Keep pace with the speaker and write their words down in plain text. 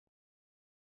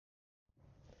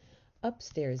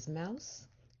Upstairs Mouse,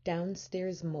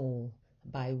 Downstairs Mole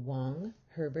by Wong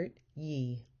Herbert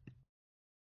Yee.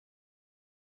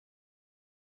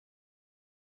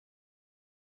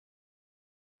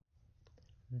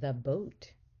 The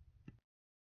boat.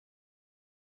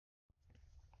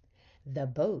 The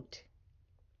boat.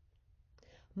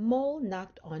 Mole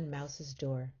knocked on Mouse's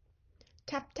door.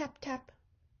 Tap, tap, tap.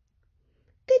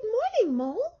 "Good morning,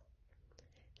 Mole,"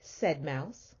 said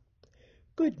Mouse.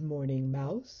 "Good morning,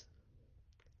 Mouse,"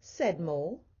 said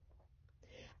Mole.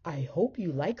 "I hope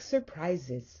you like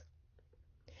surprises."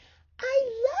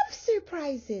 "I love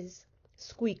surprises,"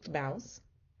 squeaked Mouse.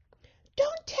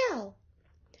 "Don't tell.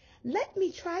 Let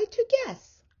me try to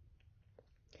guess."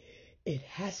 "It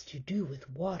has to do with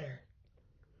water,"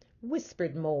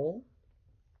 whispered Mole.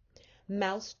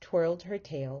 Mouse twirled her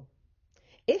tail.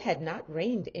 It had not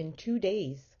rained in 2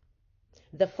 days.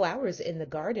 The flowers in the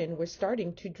garden were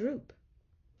starting to droop.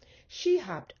 She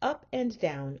hopped up and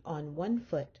down on one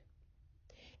foot.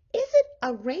 "Is it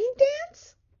a rain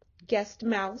dance?" guessed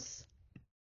Mouse.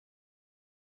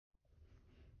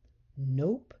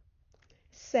 "Nope,"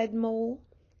 said Mole.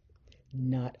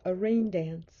 "Not a rain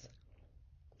dance."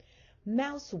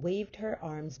 Mouse waved her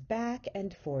arms back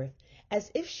and forth as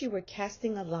if she were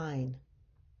casting a line.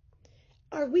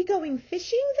 "Are we going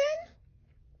fishing, then?"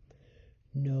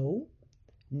 "No,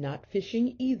 not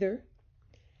fishing either,"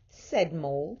 said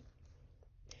Mole.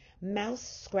 Mouse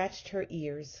scratched her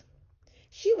ears.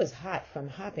 She was hot from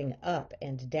hopping up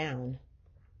and down.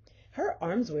 Her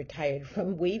arms were tired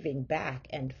from waving back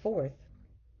and forth.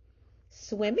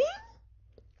 "Swimming?"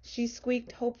 she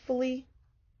squeaked hopefully.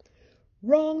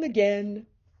 "Wrong again,"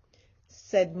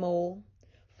 said Mole.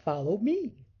 "Follow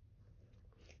me."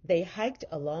 They hiked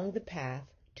along the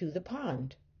path to the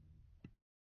pond.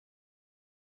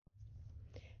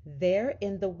 There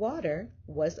in the water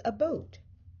was a boat.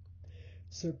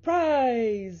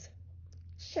 "Surprise!"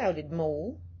 shouted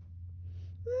Mole.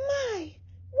 "My,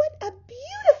 what a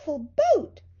beautiful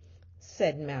boat!"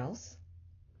 said Mouse.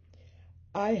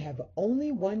 "I have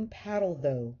only one paddle,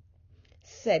 though,"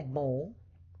 said Mole.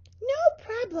 "No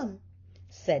problem,"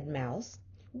 said Mouse.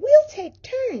 "We'll take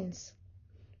turns."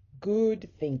 "Good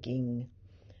thinking."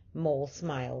 Mole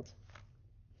smiled.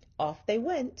 Off they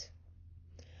went.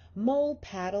 Mole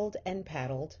paddled and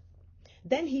paddled.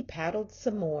 Then he paddled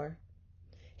some more.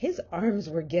 His arms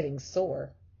were getting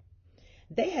sore.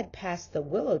 They had passed the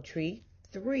willow tree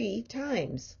 3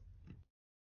 times.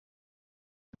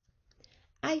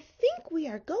 "I think we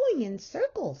are going in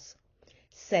circles,"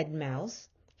 said Mouse.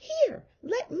 "Here,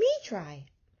 let me try."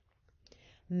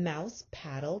 Mouse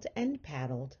paddled and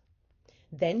paddled.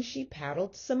 Then she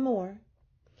paddled some more.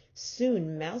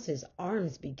 Soon Mouse's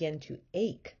arms began to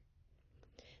ache.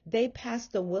 They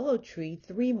passed the willow tree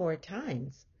 3 more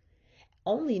times,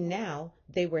 only now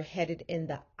they were headed in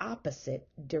the opposite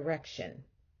direction.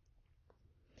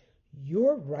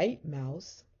 "You're right,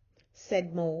 Mouse,"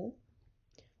 said Mole.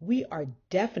 "We are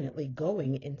definitely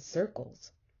going in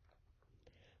circles."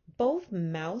 Both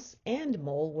Mouse and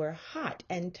Mole were hot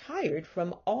and tired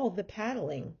from all the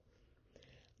paddling.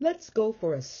 "Let's go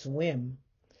for a swim,"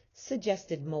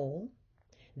 suggested Mole.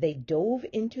 They dove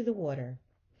into the water.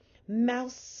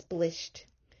 Mouse splished.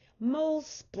 Mole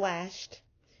splashed.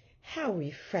 How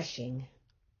refreshing!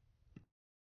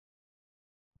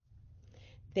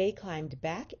 They climbed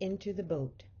back into the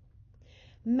boat.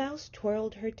 Mouse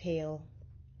twirled her tail.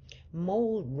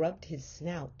 Mole rubbed his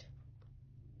snout.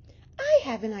 "I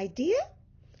have an idea,"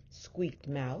 squeaked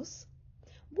Mouse.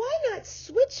 "Why not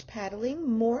switch paddling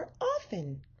more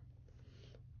often?"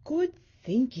 "Good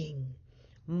thinking,"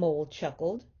 Mole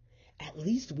chuckled. "At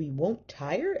least we won't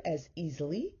tire as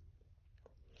easily."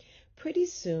 Pretty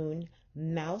soon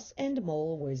Mouse and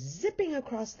Mole were zipping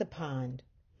across the pond.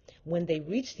 When they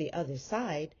reached the other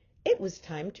side, it was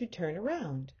time to turn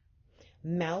around.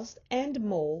 Mouse and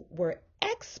Mole were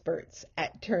experts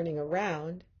at turning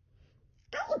around.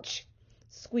 "Ouch!"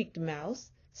 squeaked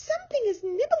Mouse. "Something is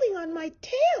nibbling on my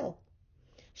tail."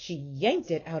 She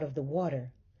yanked it out of the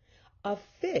water. A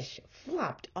fish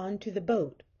flopped onto the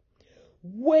boat.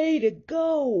 "Way to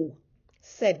go!"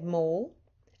 said Mole.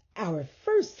 "Our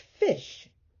first fish!"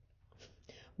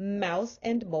 Mouse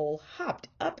and Mole hopped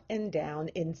up and down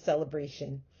in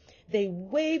celebration. They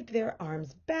waved their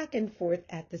arms back and forth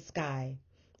at the sky.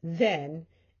 Then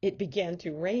it began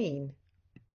to rain.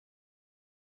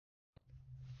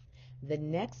 The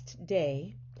next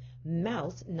day,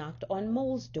 Mouse knocked on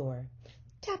Mole's door.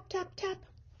 Tap, tap, tap.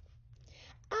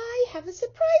 "I have a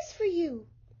surprise for you,"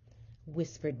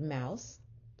 whispered Mouse.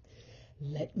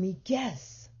 "Let me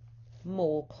guess."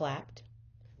 Mole clapped.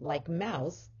 Like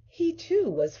Mouse, he too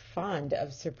was fond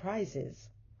of surprises.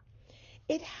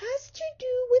 It has to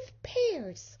do with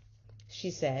pears,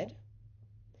 she said.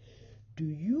 Do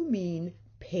you mean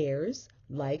pears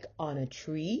like on a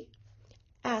tree?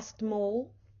 Asked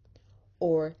Mole.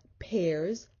 Or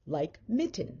pears like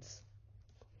mittens?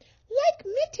 Like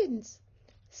mittens,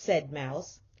 said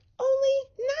Mouse. only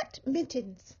not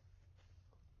mittens.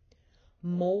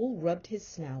 Mole rubbed his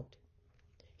snout.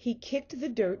 He kicked the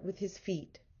dirt with his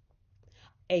feet.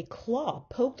 A claw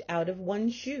poked out of one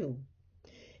shoe.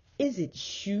 Is it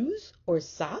shoes or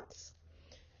socks?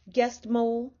 Guessed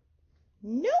Mole.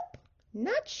 Nope,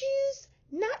 not shoes,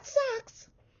 not socks,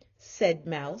 said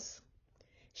Mouse.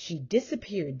 She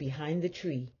disappeared behind the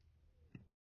tree.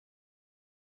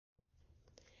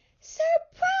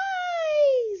 Surprise!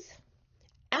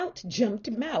 Out jumped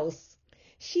Mouse.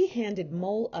 She handed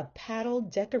Mole a paddle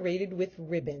decorated with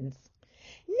ribbons.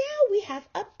 Now we have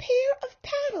a pair of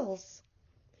paddles.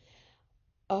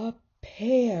 A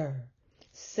pair,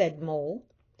 said Mole,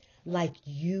 like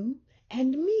you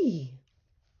and me.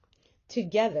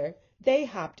 Together they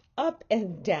hopped up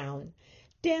and down,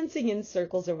 dancing in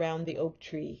circles around the oak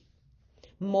tree.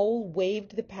 Mole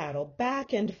waved the paddle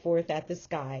back and forth at the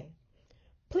sky.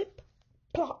 Plip,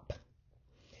 plop.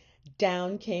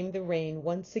 Down came the rain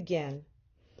once again.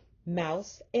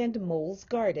 Mouse and Mole's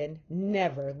garden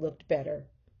never looked better.